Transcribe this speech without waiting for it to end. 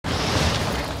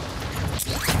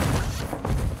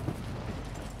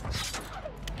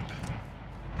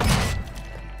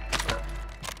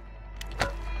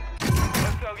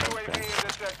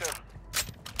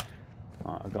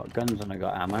guns and I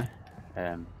got ammo.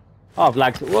 Oh, I've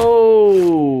lagged.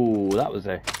 Whoa! That was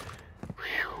a.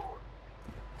 Whew.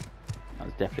 That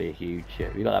was definitely a huge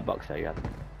shit. You got that box there, you haven't?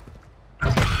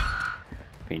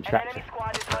 Being trapped. An enemy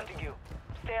squad is hunting you.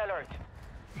 Stay alert.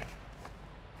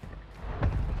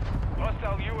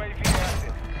 Hostile UAV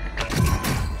active.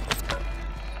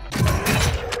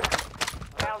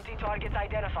 Bounty targets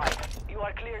identified. You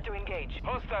are clear to engage.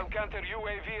 Hostile counter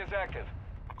UAV is active.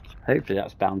 Hopefully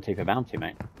that's bounty for bounty,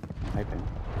 mate. I'm hoping.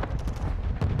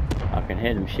 I can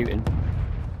hear them shooting.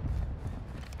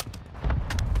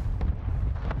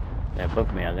 They're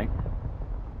above me, I think.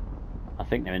 I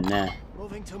think they're in there.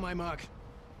 Moving to my mark.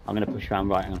 I'm going to push around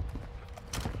right now.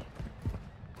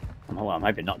 Well, I'm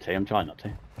hoping not to. I'm trying not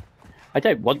to. I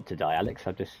don't want to die, Alex.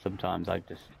 Sometimes I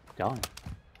just die.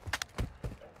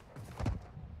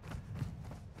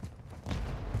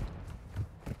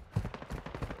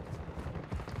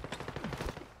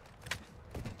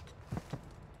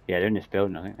 Yeah, they're in this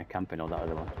building. I think they're camping or that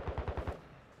other one.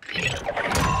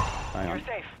 Hang on. You're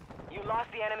safe. You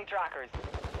lost the enemy trackers.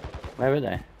 Where are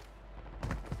they?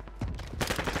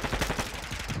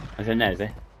 Is in there, is he?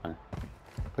 Oh.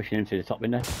 Pushing him through the top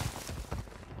window.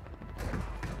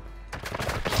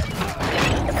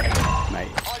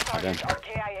 Mate, I don't.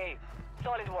 KIA.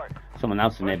 Solid work. Someone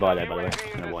else is nearby there, by the way.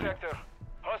 No one.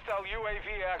 Hostile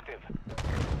UAV active.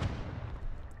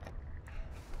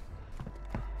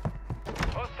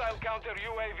 Hostile counter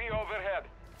UAV overhead.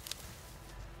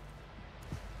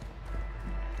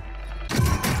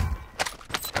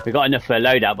 We got enough for a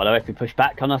loadout, by the way, if we push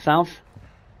back on ourselves.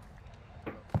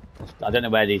 I don't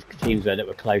know where these teams were that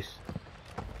were close.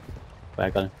 Where I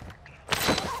got them?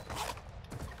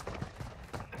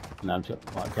 No, I'm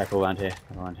right, careful around here.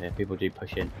 Around here, people do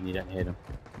push in and you don't hear them.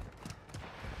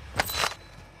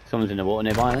 Someone's in the water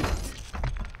nearby, I think.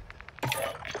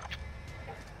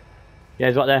 Yeah,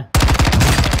 he's right there.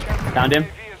 Found him.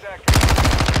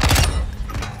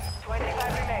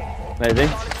 Where is he?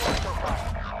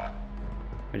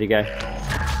 Where'd he go?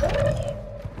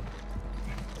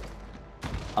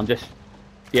 I'm just...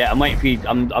 Yeah, I'm waiting for you.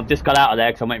 I've just got out of there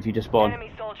because I'm waiting for you to spawn.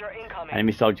 Enemy soldier incoming.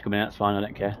 Enemy soldier coming in, that's fine, I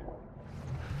don't care.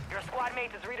 Your squad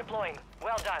mate is redeploying.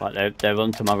 Well done. Right, they're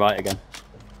on to my right again.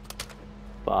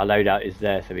 But our loadout is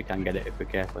there, so we can get it if we're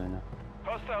careful enough.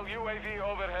 Hostile UAV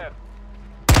overhead.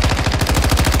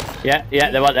 Yeah,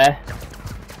 they're right there.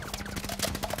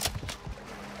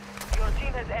 Your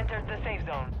team has entered the safe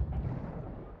zone.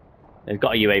 They've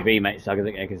got a UAV, mate, so I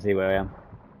think they can see where I am.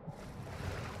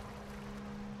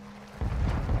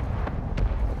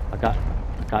 I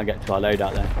can't get to our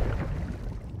loadout there.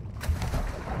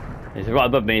 He's right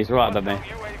above me, he's right above me.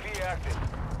 UAV active.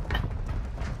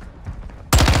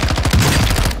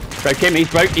 Broke him, he's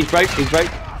broke.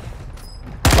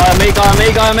 Guy on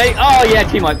me. Oh yeah,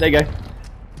 team wipe, there you go.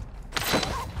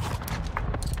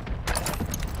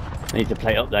 I need to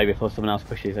play it up though before someone else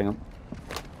pushes, hang on.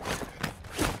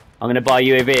 I'm going to buy a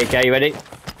UAV, okay, you ready?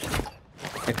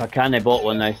 If I can, they bought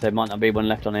one though, so there might not be one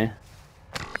left on here.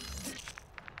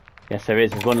 Yes there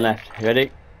is, there's one left. You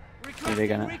ready? Where are they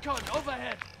going at?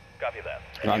 Overhead. Copy that.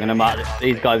 I'm not going to mark this.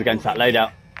 These guys are going to that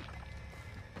loadout.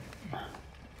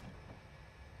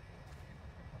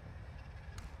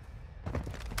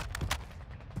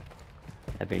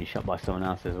 They're being shot by someone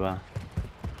else as well.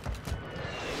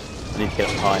 I need to get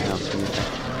up high now.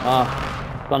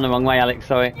 Oh, gone the wrong way, Alex,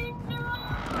 sorry.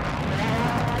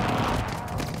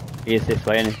 He is this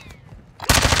way, isn't he?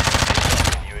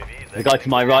 The guy to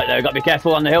my right there, got to be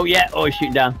careful on the hill. Yeah, oh, he's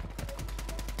shooting down.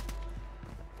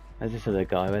 Where's this other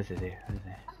guy? Where's he?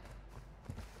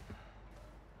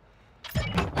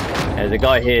 There's a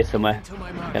guy here somewhere.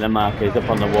 Get a marker, he's up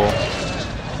on the wall.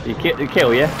 You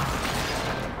kill, yeah?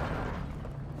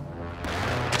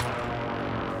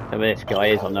 So where this guy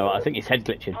is on the right. I think he's head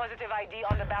glitching. Positive ID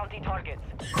on the bounty targets.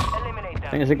 Eliminate them. I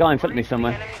think there's a guy in front of me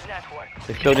somewhere.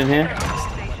 This building here.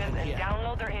 Stations and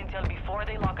download their intel before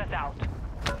they lock us out.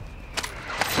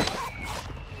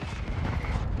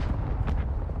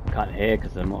 Can't hear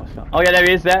because of the mortar stuff. Oh yeah, there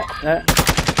he is, there.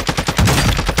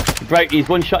 He's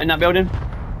one shot in that building.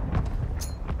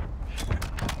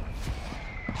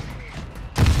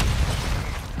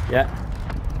 Yeah.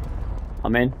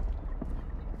 I'm in.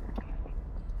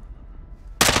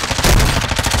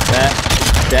 There.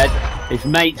 Dead. His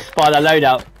mates by the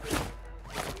loadout.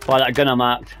 By that gun I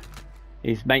marked.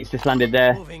 His mates just landed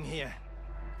there. Moving here.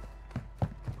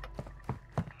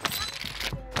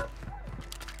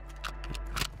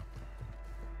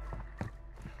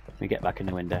 Let me get back in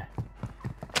the window.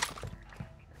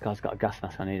 The guy's got a gas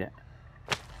mask, I need it.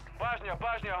 Bajnia,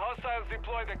 hostiles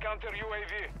deploy the counter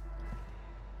UAV.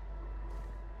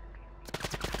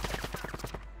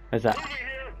 Where's that?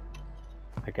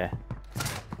 Okay.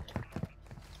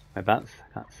 Whereabouts?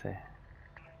 I can't see.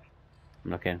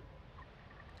 I'm looking.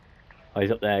 Oh,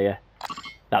 he's up there, yeah.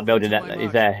 That building,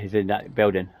 he's there. He's in that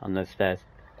building on the stairs.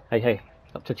 Hey, hey,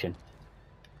 stop touching.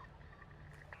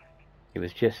 He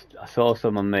was just... I saw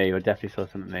someone move. I definitely saw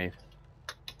someone move.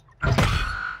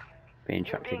 Being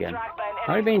tracked again.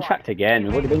 How are you being tracked again?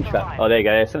 We've already been tracked. Oh, there you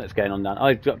go. There's something's going on down.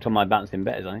 I dropped on my bouncing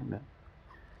betters, I think, but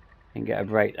didn't get a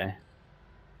break there.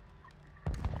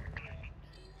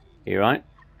 You right?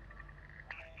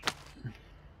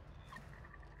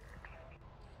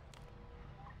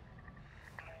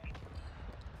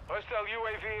 Hostile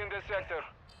UAV in this sector.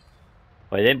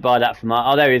 Well, he didn't buy that from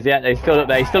my... Oh, there he is. Yeah, he's still up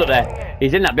there. He's still up there.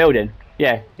 He's in that building.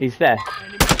 Yeah, he's there.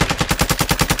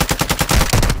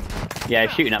 Yeah,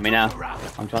 he's shooting at me now.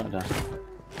 I'm trying to...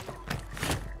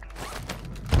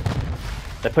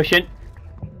 They're pushing.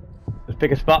 Let's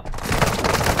pick a spot.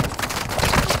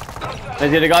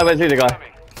 Where's the other guy? Where's the other guy?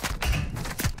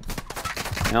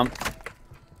 Hang on.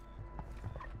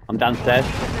 I'm downstairs.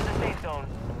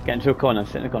 Get into a corner.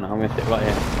 Sit in the corner. I'm going to sit right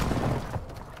here.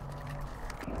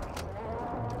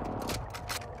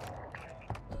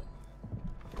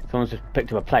 Someone's just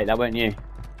picked up a plate. That weren't you.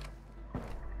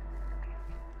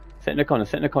 Sit in the corner.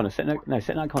 Sit in the corner. Sit in the... No,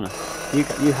 sit in that corner. You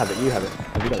have it. You have it.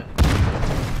 Have you got it?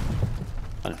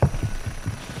 Oh, no.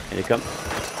 Here they come.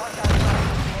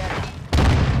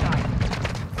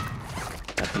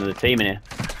 That's another team in here.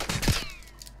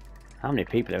 How many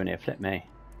people are in here? Flip me.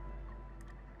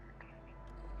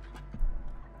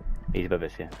 He's above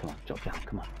us here. Come on, drop down.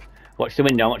 Come on. Watch the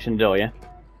window. I'm watching the door, yeah?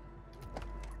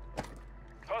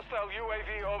 Hostile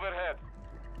UAV overhead.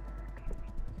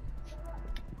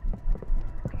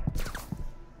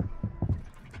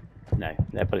 No,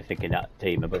 they're probably thinking that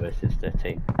team above us is their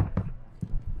team.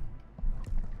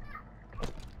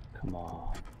 Come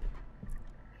on.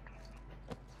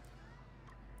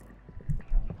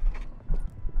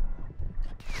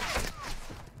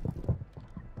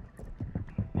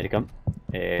 Here they come.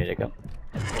 Here they come.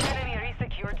 The enemy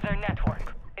resecured their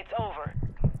network. It's over.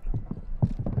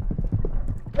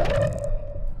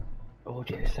 Oh,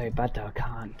 dear, it's so bad though. I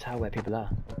can't tell where people are.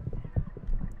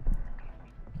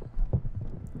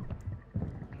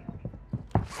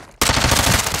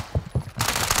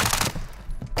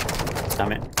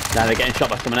 Damn it. Now they're getting shot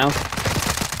by someone else.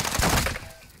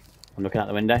 I'm looking out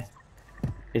the window.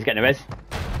 He's getting a res.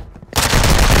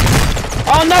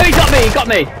 Oh no, he got me! He got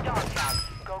me!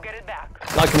 Go get it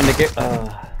back. Like him in the gip.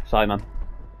 Sorry, man.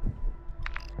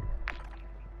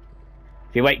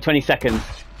 If you wait 20 seconds,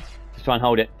 just try and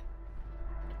hold it.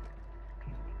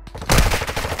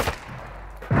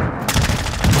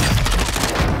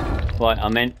 Right,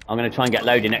 I'm in. I'm going to try and get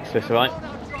loaded next to us, alright?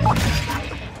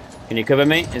 Can you cover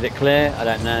me? Is it clear? I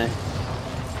don't know.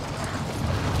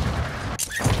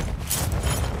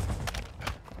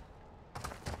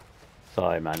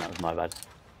 Sorry, man, that was my bad.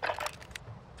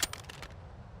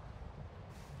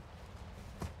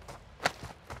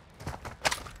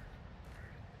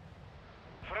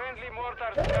 Friendly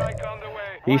mortar strike on the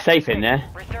way. Are you safe in there?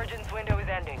 Resurgence window is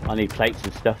ending. I need plates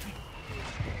and stuff.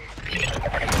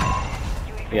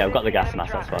 Yeah, I've got the gas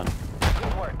mask, that's fine.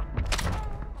 Good work.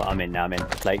 But I'm in now, I'm in.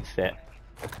 Plates, yeah.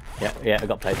 Yeah, I've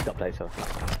got plates, You're losing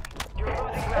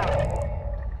ground.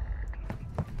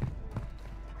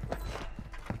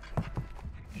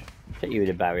 Hit you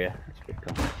with a barrier. That's pretty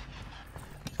cool.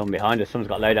 Someone behind us, someone's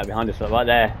got a loadout behind us, right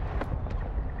there.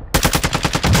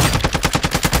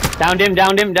 Downed him,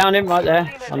 right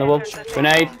there, on the wall.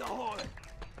 Grenade.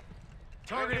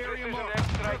 Target area marked.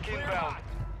 Strike inbound.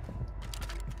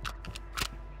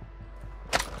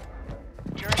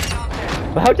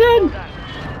 Well done!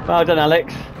 Well done,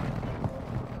 Alex.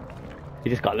 He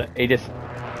just got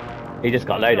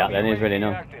loadout then, he was really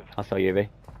nice. I saw UV.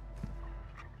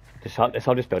 Let's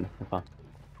hold this building, that's fine.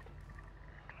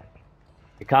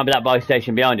 It can't be that buy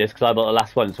station behind us because I bought the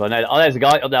last one, so I know that. Oh, there's a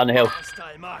guy up there on the hill.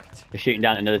 Hostile marked. They're shooting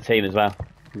down at another team as well.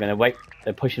 I'm going to wait.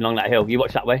 They're pushing along that hill. You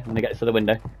watch that way. I'm going to get to the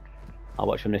window. I'll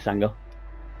watch from this angle.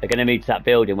 They're going to move to that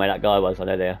building where that guy was. I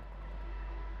know they are.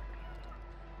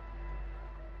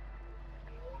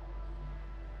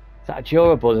 Is that a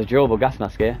durable? There's a durable gas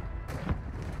mask here.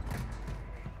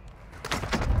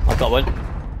 I've got one.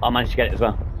 I managed to get it as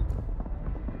well.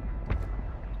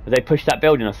 Have they pushed that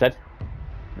building, I said?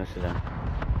 Must have done.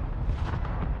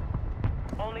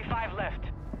 Only 5 left.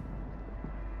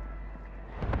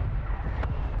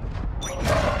 No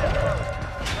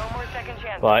more second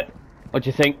chances. Right. What do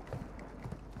you think?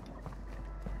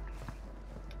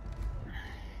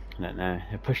 I don't know.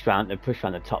 They pushed round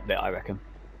the top bit, I reckon.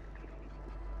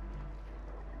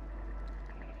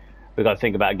 We've got to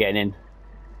think about getting in.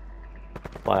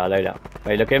 Buy our loadout.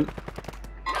 Where you looking?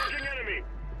 Marking enemy.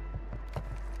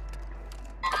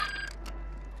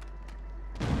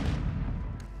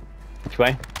 Which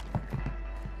way?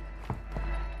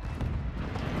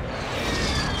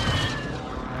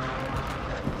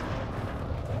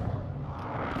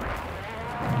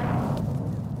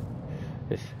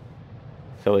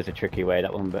 It's always a tricky way,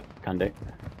 that one, but can do.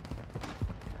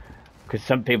 Because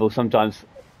some people sometimes,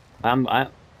 I'm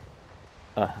not.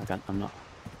 You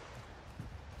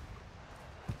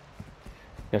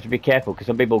have to be careful because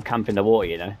some people camp in the water,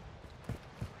 you know.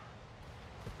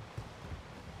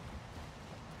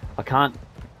 I can't.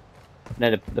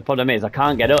 No, the problem is I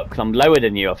can't get up because I'm lower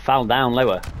than you. I fell down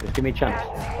lower. Just give me a chance.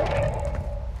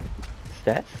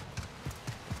 Stairs?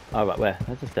 Oh right, where?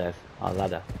 Where's the stairs? Oh,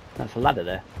 ladder. That's a ladder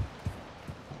there.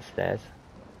 Stairs.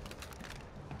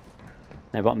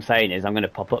 No, what I'm saying is I'm going to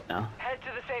pop up now. Head to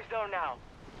the safe zone now.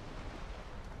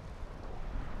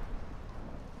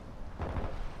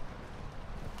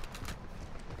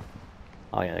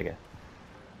 Oh yeah, there you go.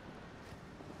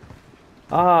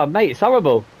 Ah, mate, it's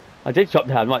horrible. I did drop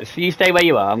down. Right, so you stay where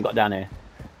you are. I've got down here.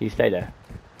 You stay there.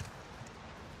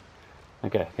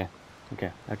 Okay.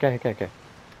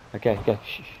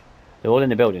 Shh. They're all in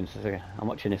the buildings. Okay. I'm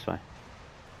watching this way.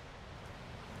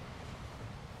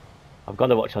 I've got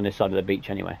to watch on this side of the beach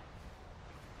anyway.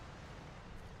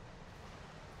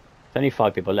 There's only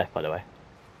 5 people left, by the way.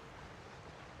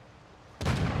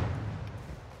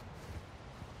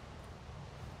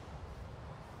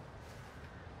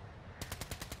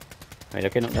 Are you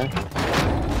looking up there?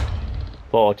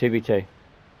 4, 2v2.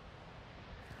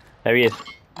 There he is.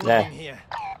 There. Here.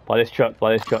 By this truck,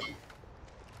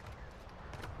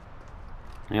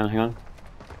 Hang on.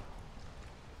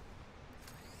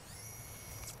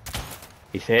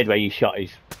 He's here where you shot.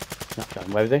 He's not shot.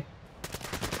 Where is he?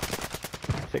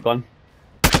 Is it gone?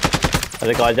 Are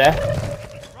the guys there?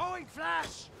 Throwing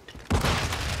flash.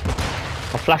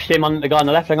 I flashed him on the guy on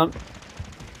the left. Hang on.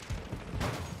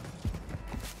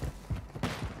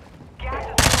 Good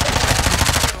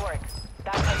work.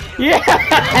 That's how you do it.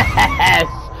 Yes!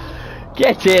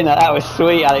 Get in! That was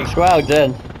sweet, Alex. Well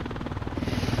done.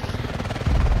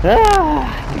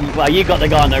 Ah, well, you got the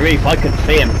guy on the roof. I couldn't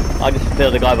see him. I just saw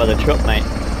the guy by the truck, mate.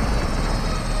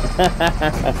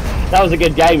 That was a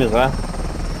good game as well.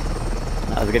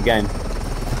 That was a good game.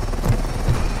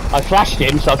 I flashed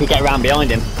him so I could get around behind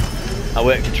him. I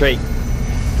worked a treat.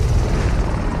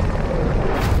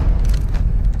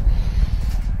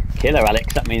 Killer,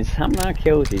 Alex. That means how many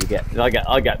kills did you get? I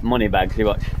get money bags. You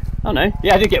watch. Oh no.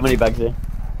 Yeah, I did get money bags here.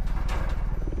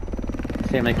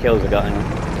 See how many kills I got.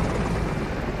 Anyway.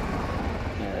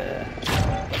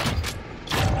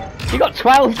 You got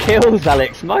 12 kills,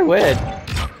 Alex. My word.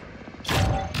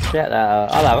 Check that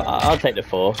out. I'll take the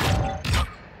 4.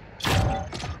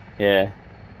 Yeah,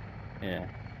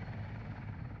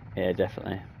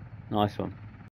 definitely. Nice one.